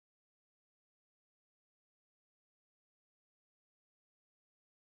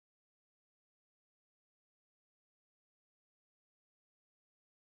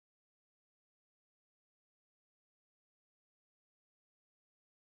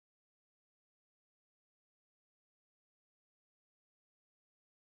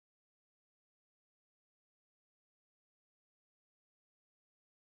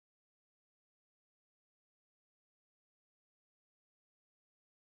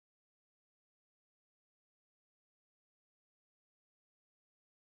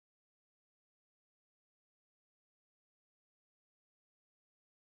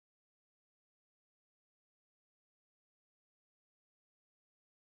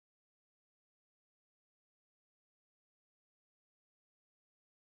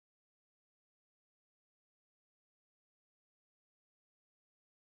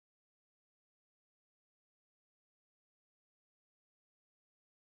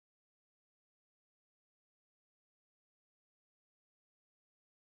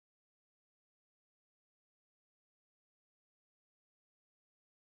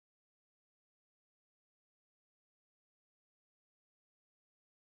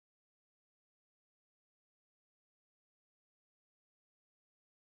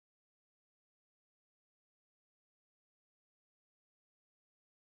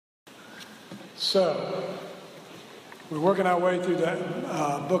So, we're working our way through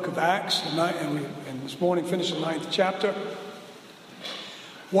the book of Acts, and this morning finished the 9th chapter.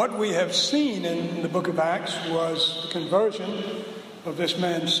 What we have seen in the book of Acts was the conversion of this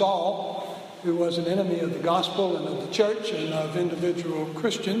man Saul, who was an enemy of the gospel and of the church and of individual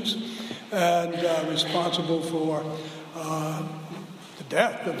Christians, and responsible for the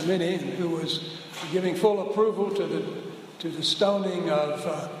death of many, and who was giving full approval to the stoning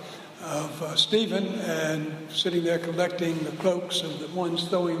of Stephen, and sitting there collecting the cloaks of the ones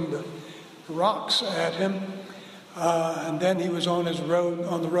throwing the rocks at him. And then he was on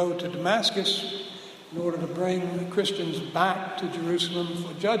the road to Damascus in order to bring the Christians back to Jerusalem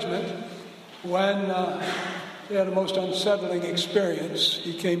for judgment, when he had a most unsettling experience.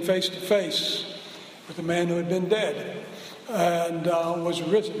 He came face to face with a man who had been dead and was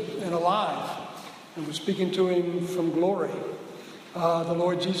risen and alive, and was speaking to him from glory. The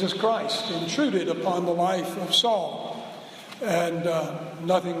Lord Jesus Christ intruded upon the life of Saul, and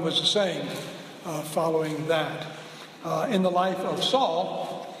nothing was the same following that. In the life of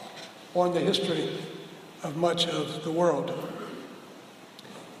Saul, or in the history of much of the world.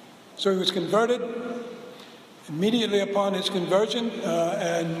 So he was converted. Immediately upon his conversion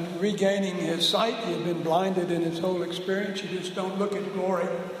and regaining his sight, he had been blinded in his whole experience. You just don't look at glory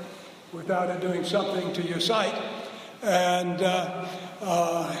without it doing something to your sight. And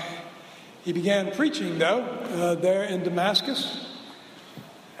he began preaching, though, there in Damascus.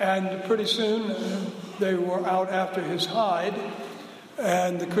 And pretty soon they were out after his hide,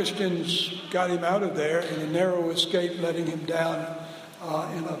 and the Christians got him out of there in a narrow escape, letting him down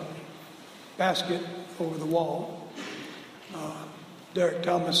in a basket over the wall. Derek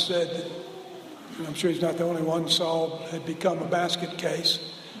Thomas said that, and I'm sure he's not the only one, Saul had become a basket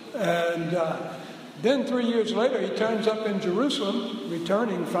case. And then 3 years later, he turns up in Jerusalem,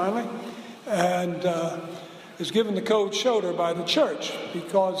 returning finally, and is given the cold shoulder by the church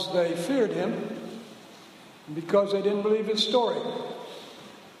because they feared him and because they didn't believe his story.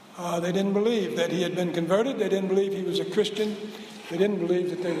 They didn't believe that he had been converted. They didn't believe he was a Christian. They didn't believe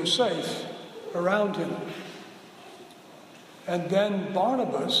that they were safe around him. And then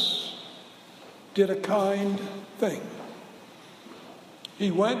Barnabas did a kind thing. He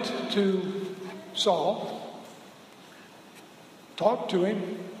went to Saul, talked to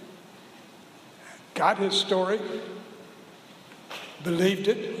him, got his story, believed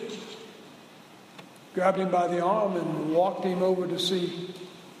it, grabbed him by the arm and walked him over to see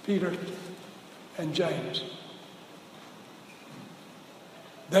Peter and James.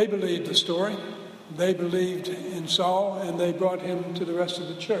 They believed the story. They believed in Saul, and they brought him to the rest of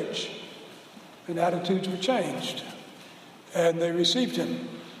the church. And attitudes were changed. And they received him.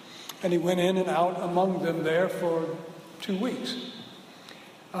 And he went in and out among them there for 2 weeks.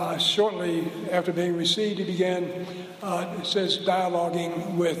 Shortly after being received, he began, it says,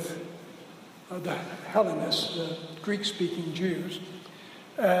 dialoguing with the Hellenists, the Greek-speaking Jews.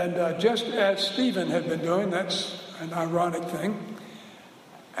 And just as Stephen had been doing, that's an ironic thing.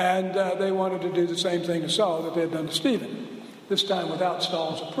 And they wanted to do the same thing to Saul that they had done to Stephen, this time without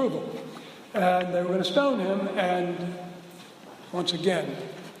Saul's approval. And they were going to stone him, and once again,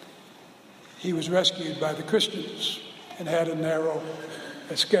 he was rescued by the Christians and had a narrow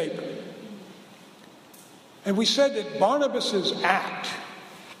escape. And we said that Barnabas' act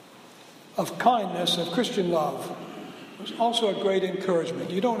of kindness, of Christian love, was also a great encouragement.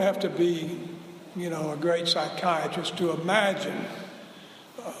 You don't have to be, a great psychiatrist to imagine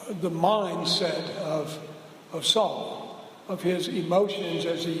the mindset of Saul, of his emotions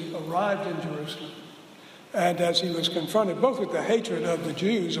as he arrived in Jerusalem, and as he was confronted both with the hatred of the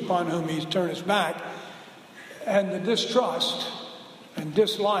Jews upon whom he turned his back, and the distrust and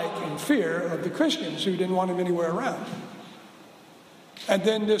dislike and fear of the Christians who didn't want him anywhere around. And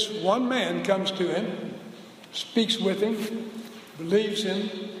then this one man comes to him, speaks with him, believes him,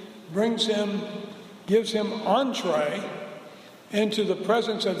 brings him, gives him entree into the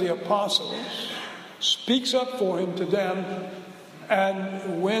presence of the apostles, speaks up for him to them,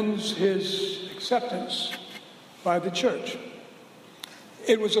 and wins his acceptance by the church.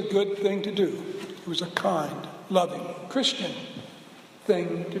 It was a good thing to do. It was a kind, loving, Christian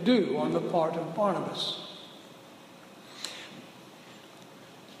thing to do on the part of Barnabas.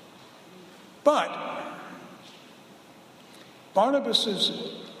 But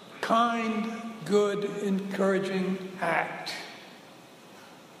Barnabas' kind, good, encouraging act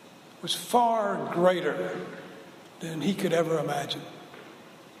was far greater than he could ever imagine.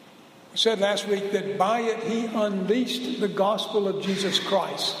 We said last week that by it he unleashed the gospel of Jesus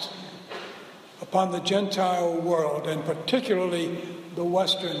Christ upon the Gentile world, and particularly the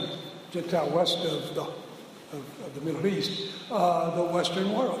Western Gentile west of the Middle East, the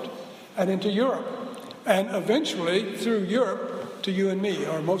Western world, and into Europe, and eventually through Europe to you and me,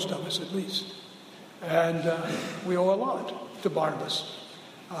 or most of us at least. And we owe a lot to Barnabas,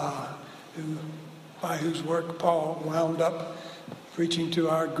 by whose work Paul wound up preaching to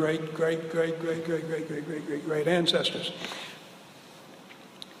our great ancestors.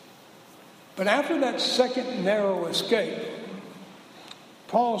 But after that second narrow escape,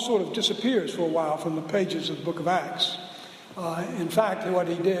 Paul sort of disappears for a while from the pages of the book of Acts. In fact, what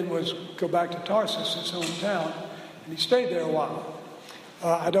he did was go back to Tarsus, his hometown, and he stayed there a while.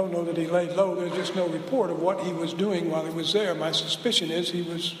 I don't know that he laid low. There's just no report of what he was doing while he was there. My suspicion is he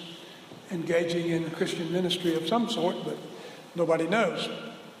was engaging in Christian ministry of some sort, but nobody knows.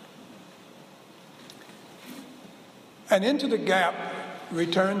 And into the gap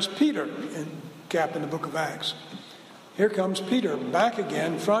returns Peter, gap in the book of Acts. Here comes Peter back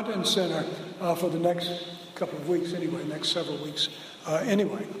again, front and center, for the next couple of weeks anyway, next several weeks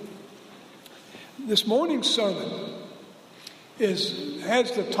anyway. This morning's sermon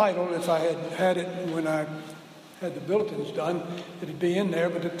has the title, if I had had it when I had the bulletins done, it'd be in there,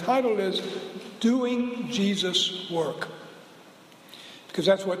 but the title is Doing Jesus' Work. Because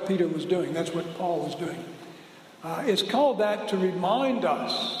that's what Peter was doing, that's what Paul was doing. It's called that to remind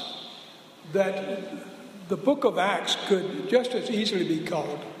us that the book of Acts could just as easily be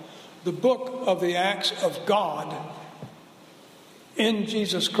called the book of the acts of God in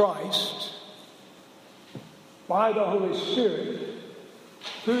Jesus Christ by the Holy Spirit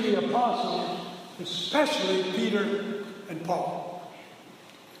through the apostles, especially Peter and Paul.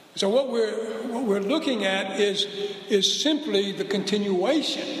 So what we're looking at is simply the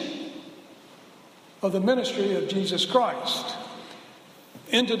continuation of the ministry of Jesus Christ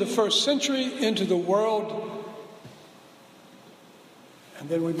into the first century, into the world, and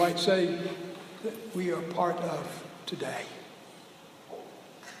then we might say that we are part of today.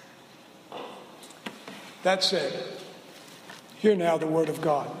 That said, hear now the word of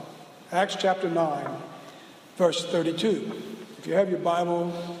God. Acts chapter 9, verse 32. If you have your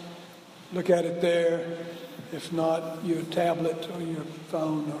Bible, look at it there. If not, your tablet or your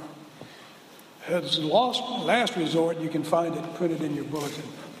phone, or as a last resort, you can find it printed in your bulletin.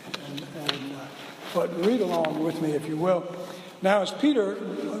 But read along with me, if you will. Now, as Peter,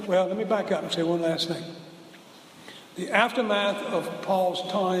 well, let me back up and say one last thing. The aftermath of Paul's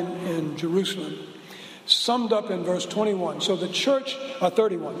time in Jerusalem, summed up in verse 21. So the church,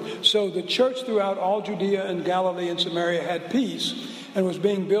 31. So the church throughout all Judea and Galilee and Samaria had peace and was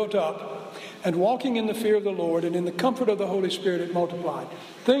being built up, and walking in the fear of the Lord and in the comfort of the Holy Spirit it multiplied.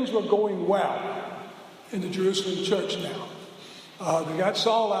 Things were going well in the Jerusalem church now. They got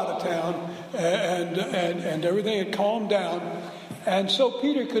Saul out of town, and everything had calmed down. And so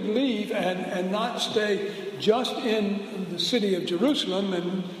Peter could leave and not stay just in the city of Jerusalem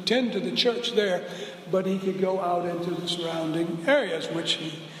and tend to the church there, but he could go out into the surrounding areas, which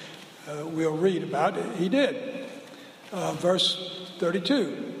we'll read about. He did. Verse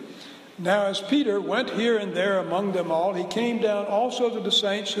 32. Now as Peter went here and there among them all, he came down also to the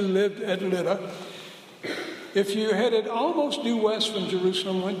saints who lived at Lydda. If you headed almost due west from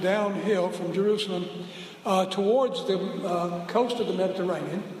Jerusalem, went downhill from Jerusalem towards the coast of the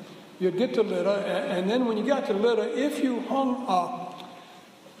Mediterranean, you'd get to Lydda, and then when you got to Lydda, if you hung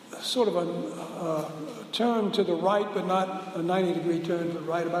sort of a turn to the right, but not a 90-degree turn to the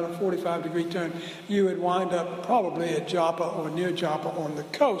right, about a 45-degree turn, you would wind up probably at Joppa or near Joppa on the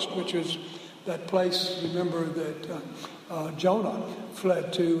coast, which is that place, remember, that Jonah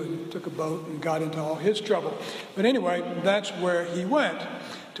fled to and took a boat and got into all his trouble. But anyway, that's where he went,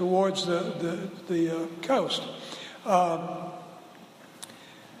 towards the coast. And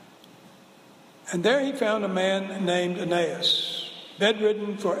there he found a man named Aeneas,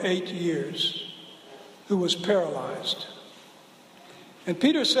 bedridden for 8 years, who was paralyzed. And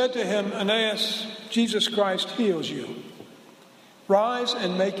Peter said to him, Aeneas, Jesus Christ heals you. Rise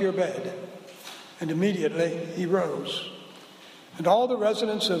and make your bed. And immediately he rose. And all the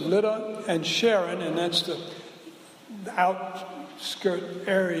residents of Lydda and Sharon, and that's the outskirt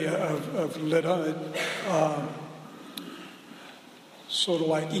area of Lydda, sort of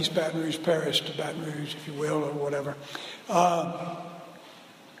like East Baton Rouge Parish to Baton Rouge, if you will, or whatever.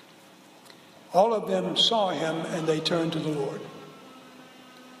 All of them saw him, and they turned to the Lord.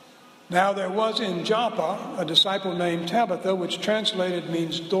 Now there was in Joppa a disciple named Tabitha, which translated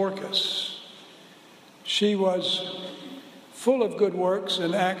means Dorcas. She was full of good works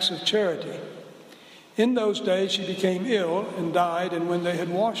and acts of charity. In those days she became ill and died, and when they had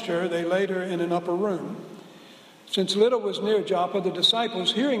washed her, they laid her in an upper room. Since Lydda was near Joppa, the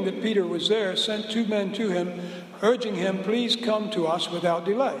disciples, hearing that Peter was there, sent 2 men to him, urging him, "Please come to us without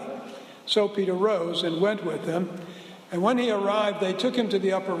delay." So Peter rose and went with them. And when he arrived, they took him to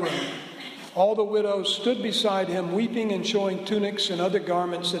the upper room. All the widows stood beside him, weeping and showing tunics and other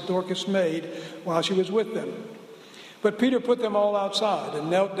garments that Dorcas made while she was with them. But Peter put them all outside and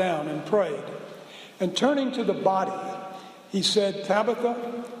knelt down and prayed. And turning to the body, he said, "Tabitha,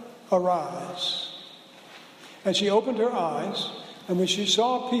 arise." And she opened her eyes, and when she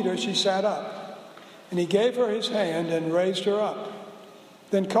saw Peter, she sat up. And he gave her his hand and raised her up.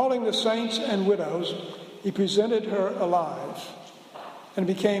 Then calling the saints and widows, he presented her alive, and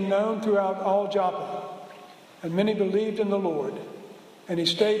became known throughout all Joppa. And many believed in the Lord. And he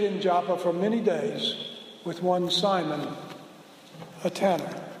stayed in Joppa for many days with one Simon, a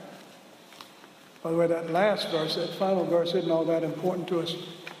tanner. By the way, that last verse, that final verse, isn't all that important to us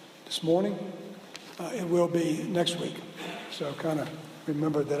this morning. It will be next week. So kind of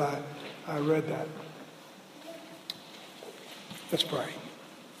remember that I read that. Let's pray.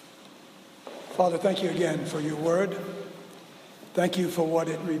 Father, thank you again for your word. Thank you for what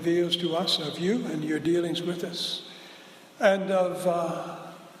it reveals to us of you and your dealings with us, and of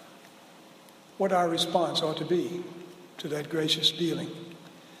what our response ought to be to that gracious dealing,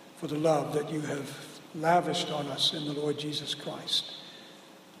 for the love that you have lavished on us in the Lord Jesus Christ,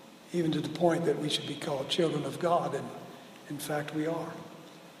 even to the point that we should be called children of God, and in fact we are.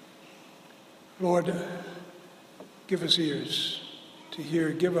 Lord, give us ears to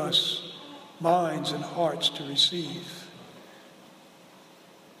hear, give us minds and hearts to receive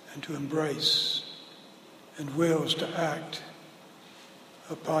and to embrace, and wills to act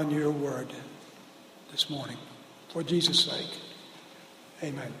upon your word this morning. For Jesus' sake,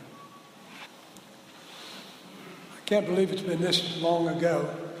 amen. I can't believe it's been this long ago.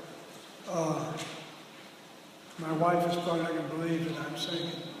 My wife is probably not going to believe that I'm saying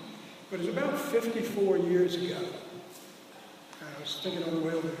it, but it's about 54 years ago. I was thinking on the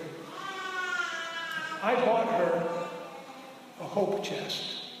way over here. I bought her a hope chest.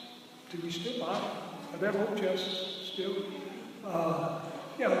 Do we still buy? Are there hope chests still? It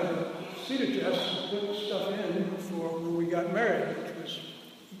was a cedar chest to put stuff in for when we got married, which was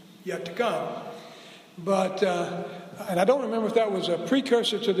yet to come. But, and I don't remember if that was a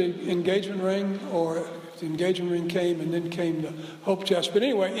precursor to the engagement ring, or if the engagement ring came and then came the hope chest. But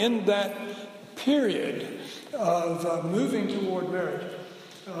anyway, in that period of moving toward marriage,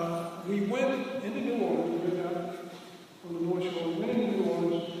 we went into New Orleans. We went out on the North Shore. We went into New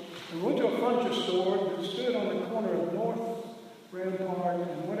Orleans and went to a furniture store that stood on the corner of North Rampart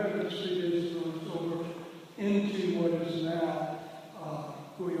and whatever the street is over into what is now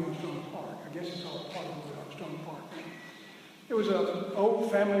Louis Armstrong Park. I guess it's called part of Louis Armstrong Park. It was an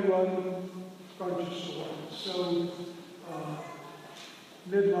old family-run furniture store. So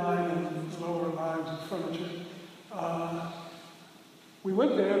midline and lower lines of furniture. We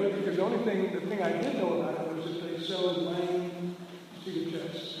went there because the thing I did know about it was that they sell in Lane cedar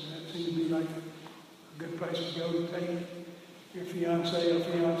chests, and that seemed to be like a good place to go to take your fiance or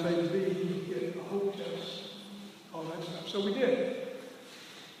fiancé-to-be, get a hope chest, all that stuff. So we did.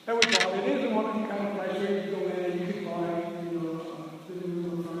 That was all. It is one kind of place where you go in and you can buy, living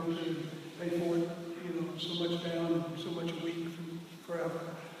room furniture and pay for it, so much down, so much a week forever.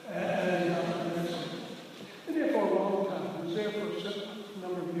 And been there for a long time. I was there for a certain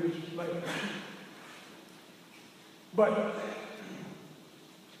number of years later. But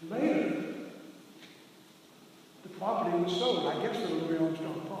later, the property was sold, I guess, to Louis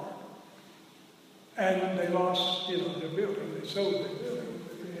Armstrong Park. And they lost, their building. They sold their building.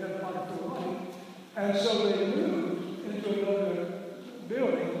 They had a pocket full of money. And so they moved into another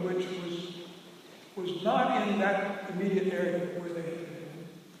building, which was not in that immediate area where they had been.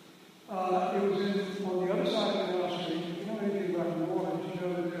 It was on the other side of Canal Street. If you know anything about New Orleans, you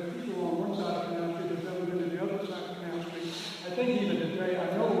know that there are people on one side of Canal Street that never been to the other side of Canal Street. I think even today,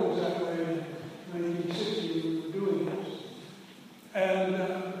 I know it was that way in 1960 when we were doing this. And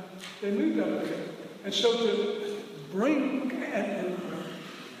they moved up there. And so to bring,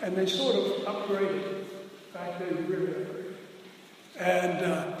 and they sort of upgraded. In fact, they really upgraded. And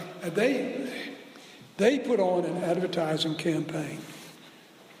they put on an advertising campaign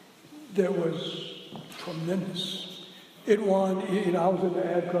that was tremendous. It won, I was in the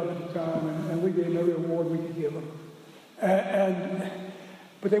ad club at the time, and we gave them every award we could give them.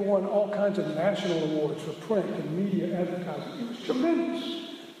 But they won all kinds of national awards for print and media advertising. It was tremendous.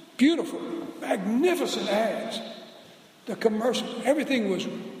 Beautiful, magnificent ads. The commercial, everything was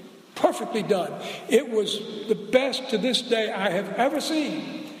perfectly done. It was the best to this day I have ever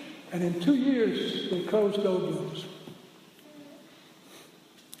seen. And in 2 years, they closed Gold Blooms.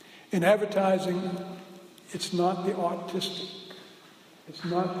 In advertising, it's not the artistic. It's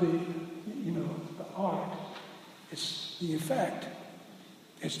not the art. It's the effect.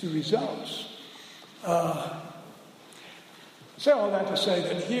 It's the results. Say all that to say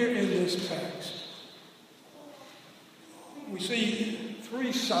that here in this text, we see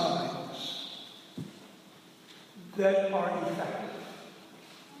 3 signs that are effective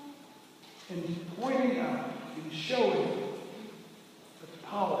in pointing out and showing the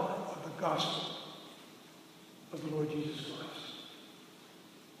power of the gospel of the Lord Jesus Christ.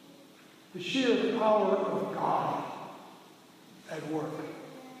 The sheer power of God at work.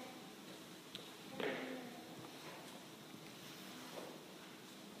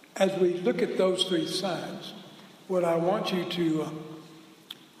 As we look at those 3 signs, what I want you to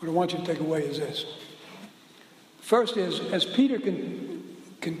take away is this. First is, as Peter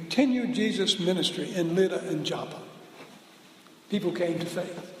continued Jesus' ministry in Lydda and Joppa, people came to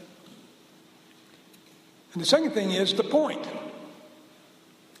faith. And the second thing is the point.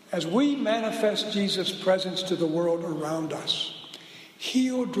 As we manifest Jesus' presence to the world around us,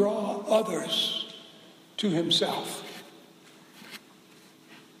 he'll draw others to himself.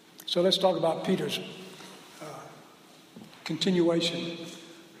 So let's talk about Peter's continuation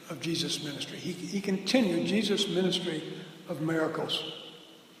of Jesus' ministry. He continued Jesus' ministry of miracles.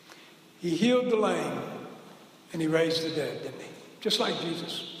 He healed the lame and he raised the dead, didn't he? Just like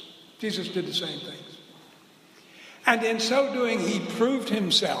Jesus. Jesus did the same things. And in so doing, he proved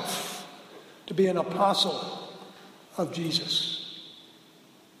himself to be an apostle of Jesus.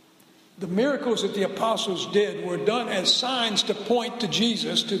 The miracles that the apostles did were done as signs to point to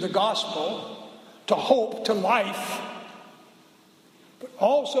Jesus, to the gospel, to hope, to life, but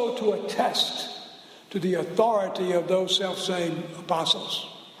also to attest to the authority of those self-same apostles,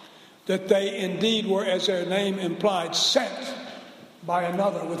 that they indeed were, as their name implied, sent by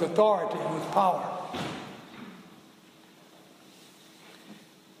another with authority and with power.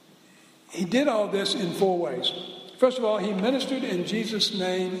 He did all this in 4 ways. First of all, he ministered in Jesus'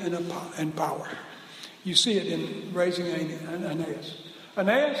 name and power. You see it in raising Aeneas.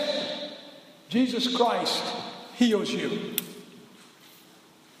 Aeneas, Jesus Christ heals you.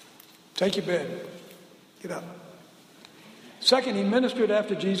 Take your bed. Get up. Second, he ministered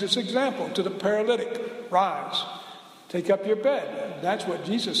after Jesus' example to the paralytic. Rise. Take up your bed. That's what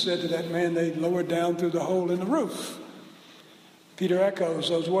Jesus said to that man they lowered down through the hole in the roof. Peter echoes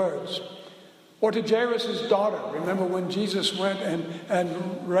those words. Or to Jairus' daughter. Remember when Jesus went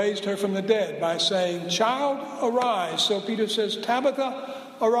and raised her from the dead by saying, "Child, arise." So Peter says,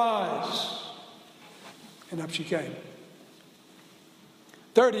 "Tabitha, arise." And up she came.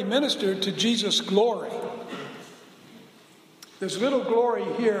 Third, he ministered to Jesus' glory. There's little glory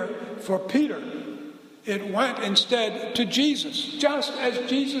here for Peter. It went instead to Jesus, just as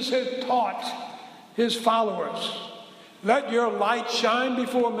Jesus had taught his followers. Let your light shine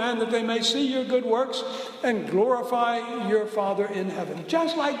before men that they may see your good works and glorify your Father in heaven.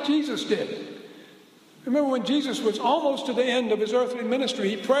 Just like Jesus did. Remember when Jesus was almost to the end of his earthly ministry,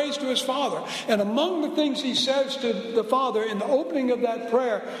 he prays to his Father. And among the things he says to the Father in the opening of that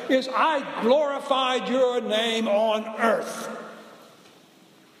prayer is, "I glorified your name on earth."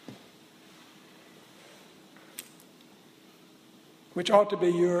 Which ought to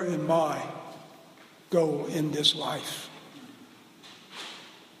be your and my goal in this life.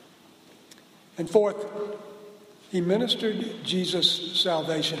 And fourth, he ministered Jesus'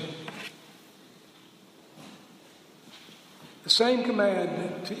 salvation. The same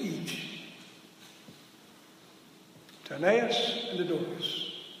command to each. To Aeneas and to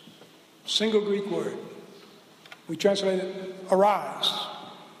Dorcas. Single Greek word. We translate it, arise.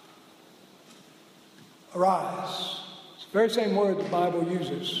 Arise. It's the very same word the Bible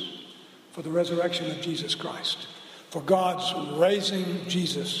uses for the resurrection of Jesus Christ. For God's raising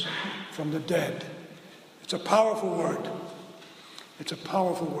Jesus from the dead. It's a powerful word. It's a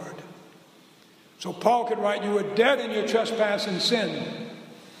powerful word. So Paul could write, "You were dead in your trespass and sin,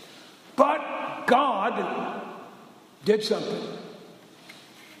 but God did something.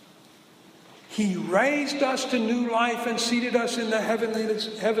 He raised us to new life and seated us in the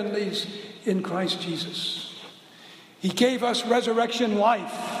heavenlies in Christ Jesus. He gave us resurrection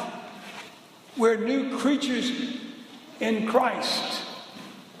life. We're new creatures in Christ.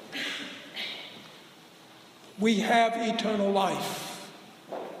 We have eternal life.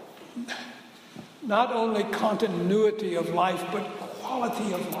 Not only continuity of life, but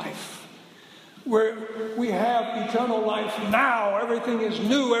quality of life. Where we have eternal life now. Everything is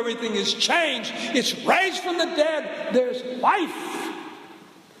new. Everything is changed. It's raised from the dead. There's life.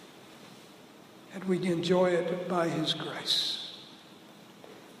 that we enjoy it by his grace.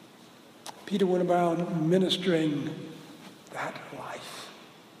 Peter went about ministering that life.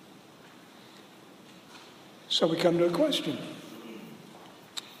 So we come to a question.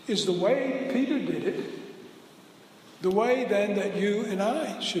 Is the way Peter did it the way then that you and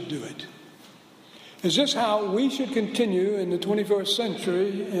I should do it? Is this how we should continue in the 21st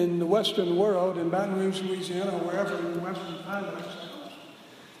century in the Western world, in Baton Rouge, Louisiana, or wherever in the Western find ourselves?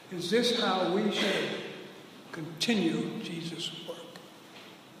 Is this how we should continue Jesus' work?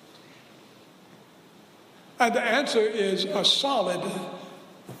 And the answer is a solid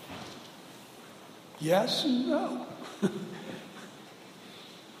yes and no.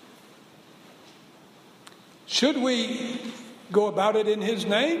 Should we go about it in his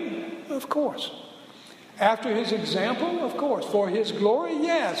name? Of course. After his example? Of course. For his glory?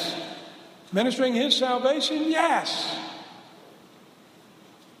 Yes. Ministering his salvation? Yes.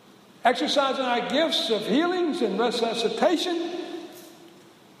 Exercising our gifts of healings and resuscitation?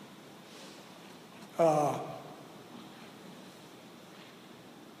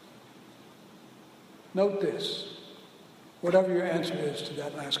 Note this. Whatever your answer is to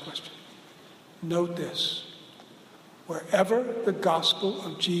that last question. Note this. Wherever the gospel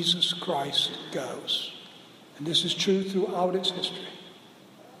of Jesus Christ goes, and this is true throughout its history,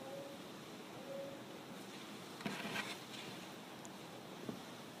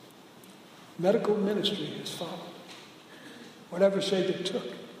 medical ministry has followed. Whatever shape it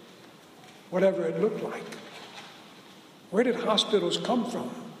took, whatever it looked like. Where did hospitals come from?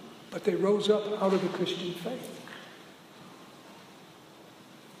 But they rose up out of the Christian faith.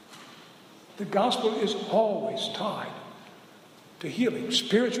 The gospel is always tied to healing,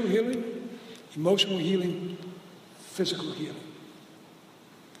 spiritual healing, emotional healing, physical healing.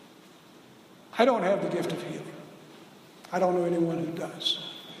 I don't have the gift of healing. I don't know anyone who does.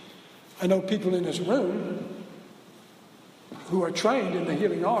 I know people in this room who are trained in the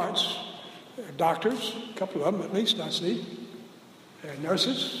healing arts. They're doctors, a couple of them at least I see. They're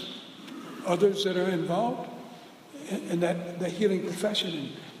nurses, others that are involved in that the healing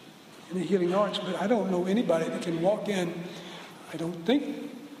profession and the healing arts. But I don't know anybody that can walk in.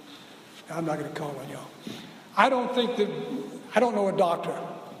 I'm not going to call on y'all. I don't know a doctor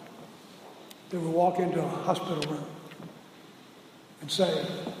that will walk into a hospital room and say,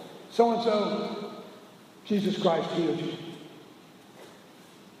 so-and-so, Jesus Christ healed you,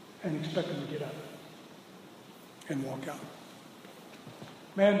 and expect them to get up and walk out.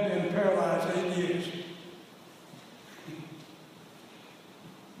 Man been paralyzed 8 years.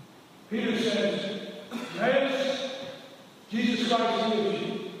 Peter says, yes, Jesus Christ healed you.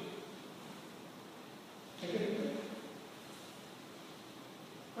 Take it.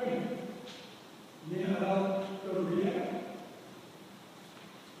 Wait a minute. Yeah, I'll go to rehab.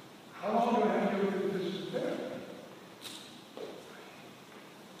 How long do I have to go through this therapy?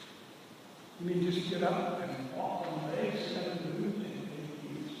 You mean just get up and walk on the legs and move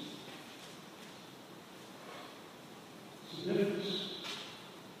and significance.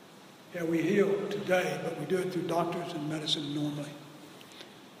 Yeah, we heal today, but we do it through doctors and medicine normally.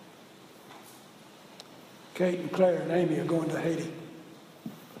 Kate and Claire and Amy are going to Haiti.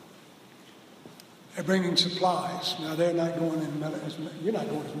 They're bringing supplies. Now, they're not going you're not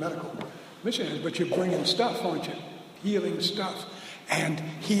going as medical missionaries, but you're bringing stuff, aren't you? Healing stuff and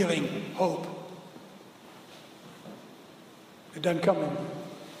healing hope. It doesn't come in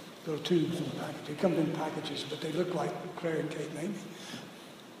little tubes and packages. It comes in packages, but they look like Claire and Kate and Amy.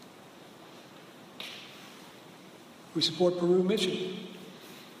 We support Peru Mission.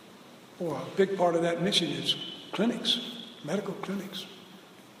 Well, a big part of that mission is clinics, medical clinics,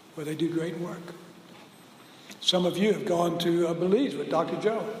 where they do great work. Some of you have gone to Belize with Dr.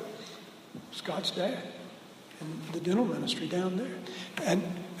 Joe, Scott's dad, and the dental ministry down there. And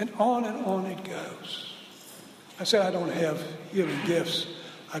on it goes. I said I don't have healing gifts.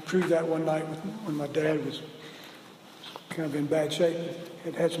 I proved that one night when my dad was kind of in bad shape.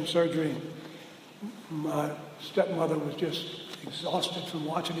 Had some surgery. My stepmother was just exhausted from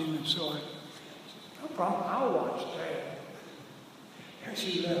watching him, and so no problem, I'll watch Dad. And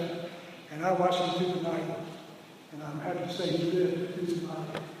she left, and I watched him through the night, and I'm happy to say he lived through the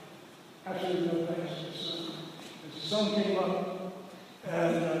night. Absolutely no thanks to the sun. As the sun came up,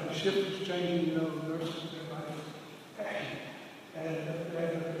 and the ship was changing, the nurses, everybody, and Dad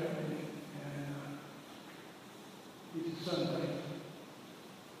looked at me, and he's the son thing.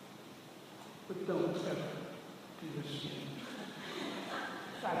 But don't ever do this again.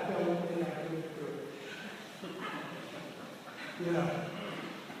 I don't think I could do it.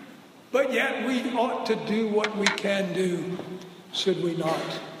 But yet we ought to do what we can do, should we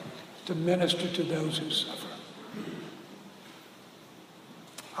not, to minister to those who suffer.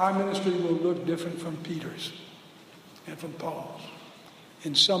 Our ministry will look different from Peter's and from Paul's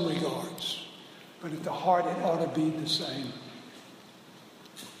in some regards, but at the heart it ought to be the same.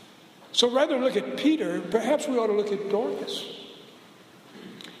 So rather than look at Peter, perhaps we ought to look at Dorcas.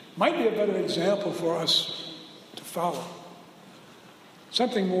 Might be a better example for us to follow.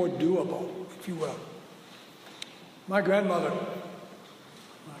 Something more doable, if you will. My grandmother,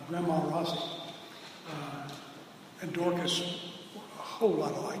 my Grandma Rossi, and Dorcas, a whole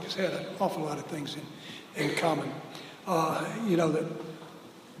lot alike, just had an awful lot of things in common. You know that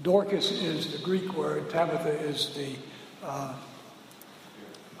Dorcas is the Greek word, Tabitha is the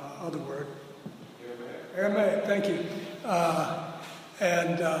other word. Aramaic, thank you.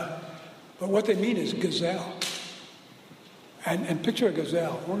 But what they mean is gazelle. And picture a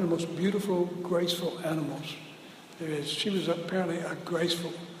gazelle, one of the most beautiful, graceful animals there is. She was apparently a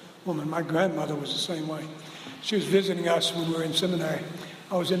graceful woman. My grandmother was the same way. She was visiting us when we were in seminary.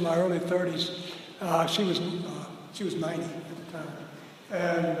 I was in my early 30s. She was 90 at the time.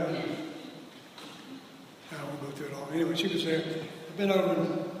 And I won't go through it all. Anyway, she was there. I bent over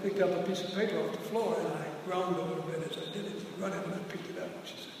and picked up a piece of paper off the floor, and I groaned a little bit as I did it. I run it and I picked it up. And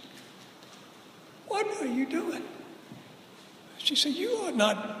she said, "What are you doing?" She said, "You ought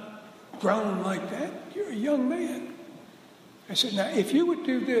not groan like that. You're a young man." I said, "Now, if you would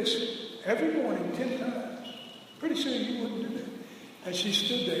do this every morning 10 times, pretty soon you wouldn't do that." And she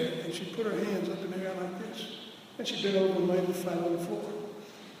stood there, and she put her hands up in the air like this. And she bent over and laid her flat on the floor.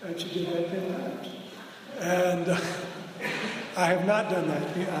 And she did that 10 times. And I have not done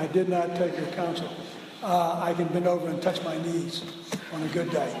that. I did not take her counsel. I can bend over and touch my knees on a good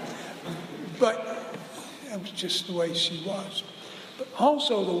day. But that was just the way she was. But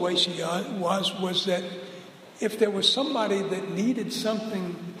also the way she was that if there was somebody that needed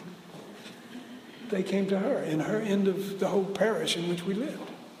something, they came to her in her end of the whole parish in which we lived.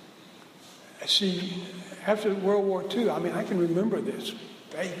 She, after World War II, I mean, I can remember this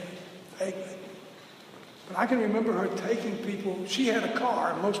vaguely. But I can remember her taking people. She had a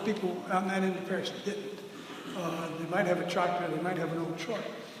car. Most people out in that end of the parish didn't. They might have a tractor. They might have an old truck.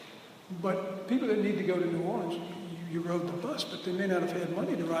 But people that need to go to New Orleans, you rode the bus, but they may not have had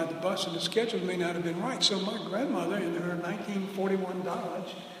money to ride the bus, and the schedule may not have been right. So my grandmother, in her 1941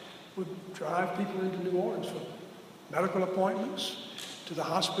 Dodge, would drive people into New Orleans for medical appointments, to the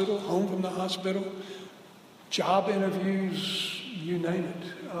hospital, home from the hospital, job interviews, you name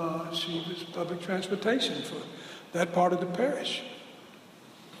it. She was public transportation for that part of the parish.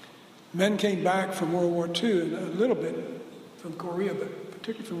 Men came back from World War II, and a little bit from Korea, but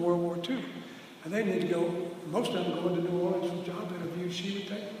particularly from World War II. And they need to go, most of them going to New Orleans for job interviews. She would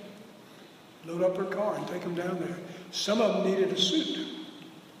take them, load up her car and take them down there. Some of them needed a suit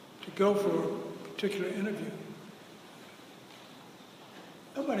to go for a particular interview.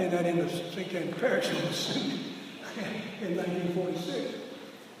 Nobody in that end of St. Anne Parish in a suit in 1946.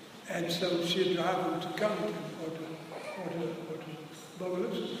 And so she'd drive them to Covington or to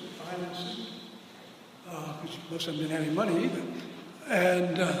Bogalusa, find a suit. Because most of them didn't have any money either.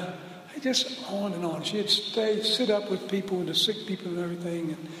 And just on and on. She'd sit up with people, and the sick people and everything,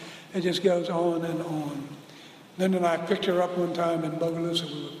 and it just goes on and on. Linda and I picked her up one time in Bogalusa.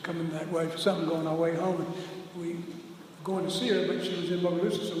 We were coming that way for something, going our way home, and we were going to see her, but she was in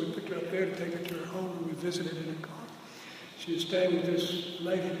Bogalusa, so we picked her up there to take her to her home, and we visited in her car. She was staying with this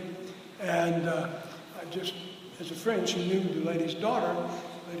lady, and I just, as a friend, she knew the lady's daughter.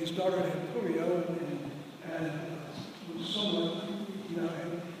 The lady's daughter had polio, and was somewhat,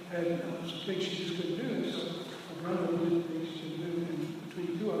 had some things she just couldn't do. So her brother did things she couldn't do, and between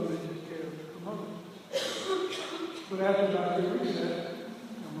the two of them, they took care of her mother. But after about 3 weeks,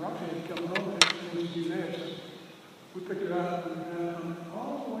 Roxy had to come home and things to do there. So we picked her up and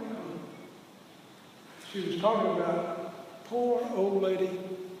all the way home. She was talking about poor old lady,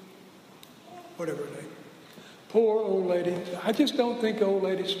 whatever her name. Poor old lady. I just don't think old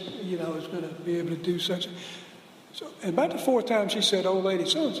ladies, is going to be able to do such. So, and about the 4th time she said, "Old lady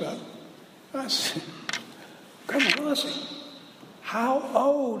so-and-so," I said, "Come on, Rossi, how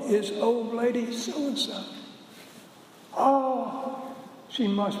old is old lady so-and-so?" "Oh, she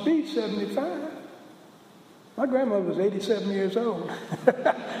must be 75. My grandmother was 87 years old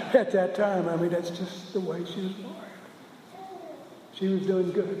at that time. I mean, that's just the way she was born. She was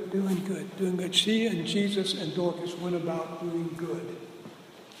doing good. She and Jesus and Dorcas went about doing good.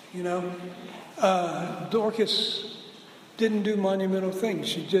 Dorcas didn't do monumental things.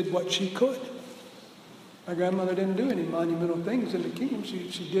 She did what she could. My grandmother didn't do any monumental things in the kingdom.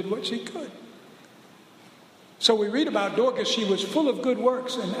 She did what she could. So we read about Dorcas, she was full of good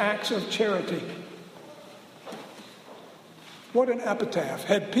works and acts of charity. What an epitaph.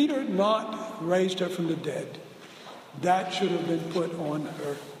 Had Peter not raised her from the dead, that should have been put on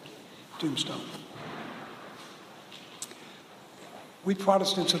her tombstone. We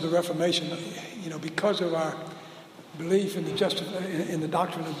Protestants of the Reformation, because of our belief in the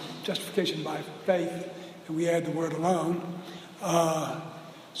doctrine of justification by faith, and we add the word alone,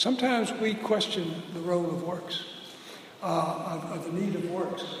 sometimes we question the role of works, of the need of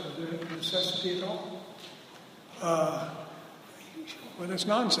works, of the necessity at all. Well, that's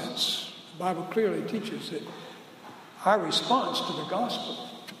nonsense. The Bible clearly teaches that our response to the gospel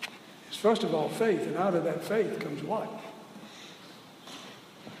is first of all faith, and out of that faith comes what?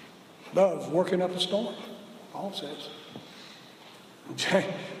 Love, working up a storm, Paul says.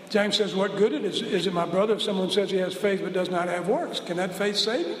 James says, what good is it, my brother, if someone says he has faith but does not have works? Can that faith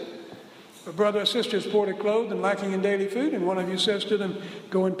save him? If a brother or sister is poorly clothed and lacking in daily food, and one of you says to them,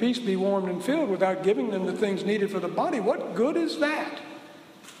 go in peace, be warmed and filled, without giving them the things needed for the body, what good is that?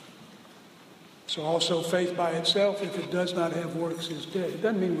 So also faith by itself, if it does not have works, is dead. It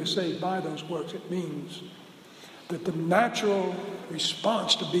doesn't mean we're saved by those works. It means that the natural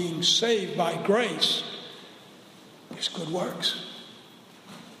response to being saved by grace is good works.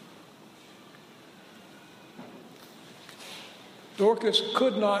 Dorcas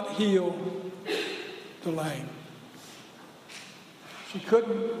could not heal the lame. She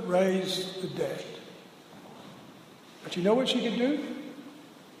couldn't raise the dead. But you know what she could do?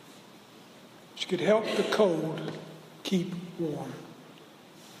 She could help the cold keep warm.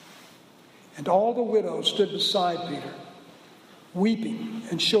 And all the widows stood beside Peter, weeping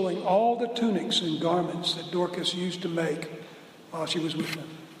and showing all the tunics and garments that Dorcas used to make while she was with them.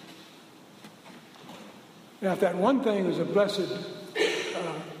 Now, if that one thing was a blessed,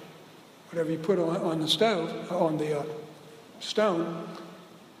 whatever you put on the stone,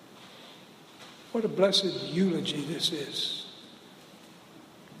 what a blessed eulogy this is.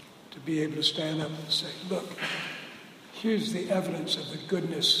 To be able to stand up and say, look, here's the evidence of the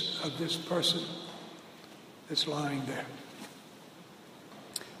goodness of this person that's lying there.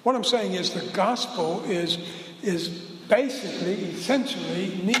 What I'm saying is the gospel is basically,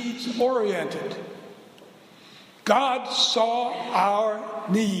 essentially, needs-oriented. God saw our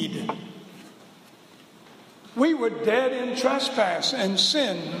need. We were dead in trespass and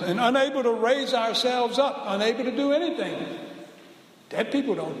sin and unable to raise ourselves up, unable to do anything. Dead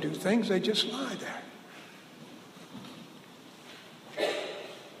people don't do things, they just lie there.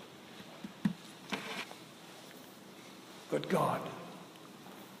 But God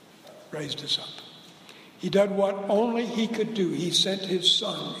raised us up. He did what only he could do. He sent his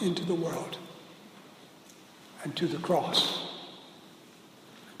Son into the world and to the cross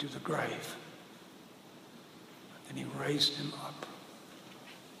and to the grave. And he raised him up.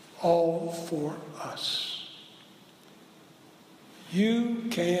 All for us. You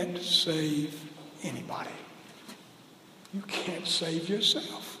can't save anybody. You can't save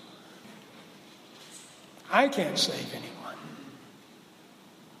yourself. I can't save anyone.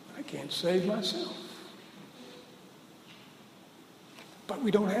 I can't save myself. But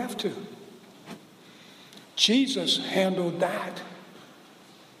we don't have to. Jesus handled that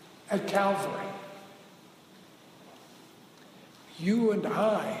at Calvary. You and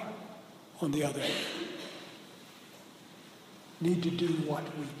I, on the other hand, need to do what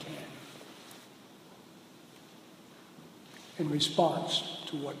we can in response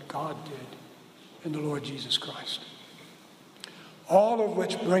to what God did in the Lord Jesus Christ. All of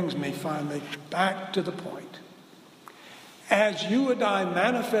which brings me finally back to the point. As you and I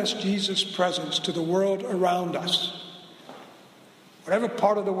manifest Jesus' presence to the world around us, whatever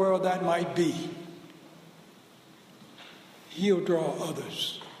part of the world that might be, he'll draw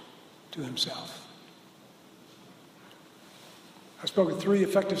others to himself. I spoke of 3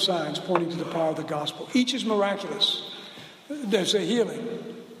 effective signs pointing to the power of the gospel. Each is miraculous. There's a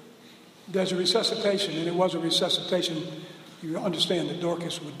healing. There's a resuscitation, and it was a resuscitation. You understand that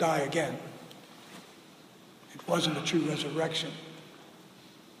Dorcas would die again. It wasn't a true resurrection.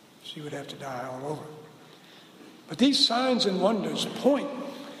 She would have to die all over. But these signs and wonders point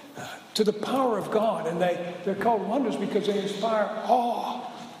to the power of God, and they're called wonders because they inspire awe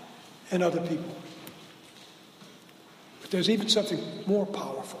in other people. But there's even something more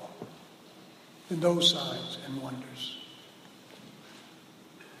powerful than those signs and wonders.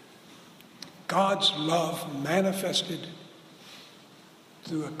 God's love manifested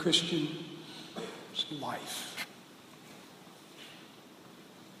through a Christian's life.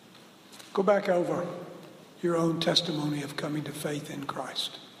 Go back over your own testimony of coming to faith in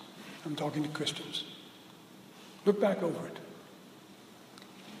Christ. I'm talking to Christians. Look back over it.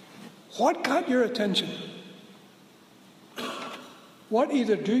 What got your attention? What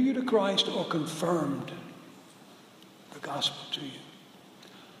either drew you to Christ or confirmed the gospel to you?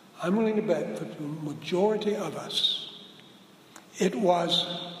 I'm willing to bet for the majority of us, it was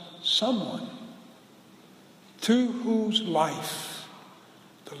someone through whose life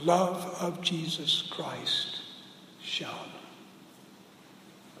the love of Jesus Christ shone.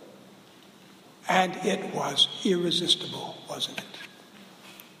 And it was irresistible, wasn't it?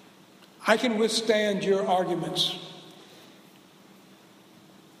 I can withstand your arguments.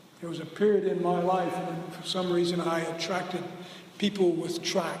 There was a period in my life when, for some reason, I attracted people with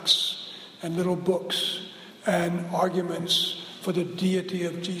tracts and little books and arguments for the deity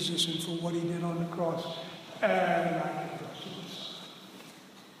of Jesus and for what he did on the cross. And I could trust him.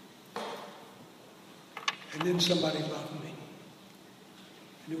 And then somebody loved me.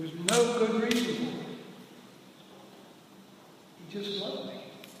 And there was no good reason for it. He just loved me.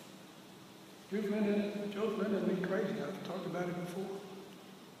 Joe's been crazy. I've talked about it before.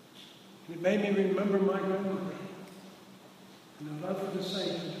 And it made me remember my grandmother and the love for the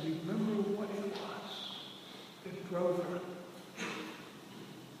saints, and to remember what it was that drove her,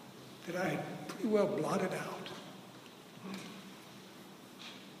 that I had pretty well blotted out.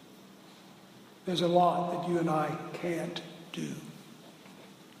 There's a lot that you and I can't do.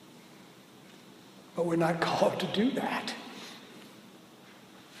 But we're not called to do that.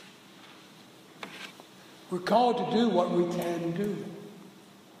 We're called to do what we can do.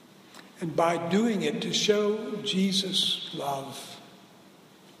 And by doing it, to show Jesus' love,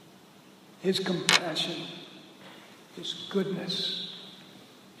 his compassion, his goodness,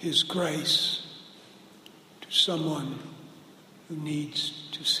 his grace to someone who needs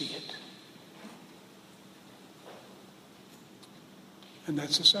to see it. And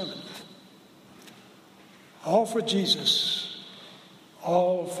that's the sermon. All for Jesus.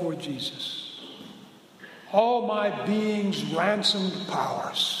 All for Jesus. All my being's ransomed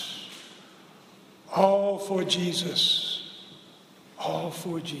powers. All for Jesus. All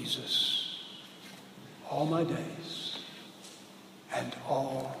for Jesus. All my days and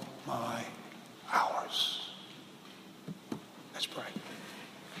all my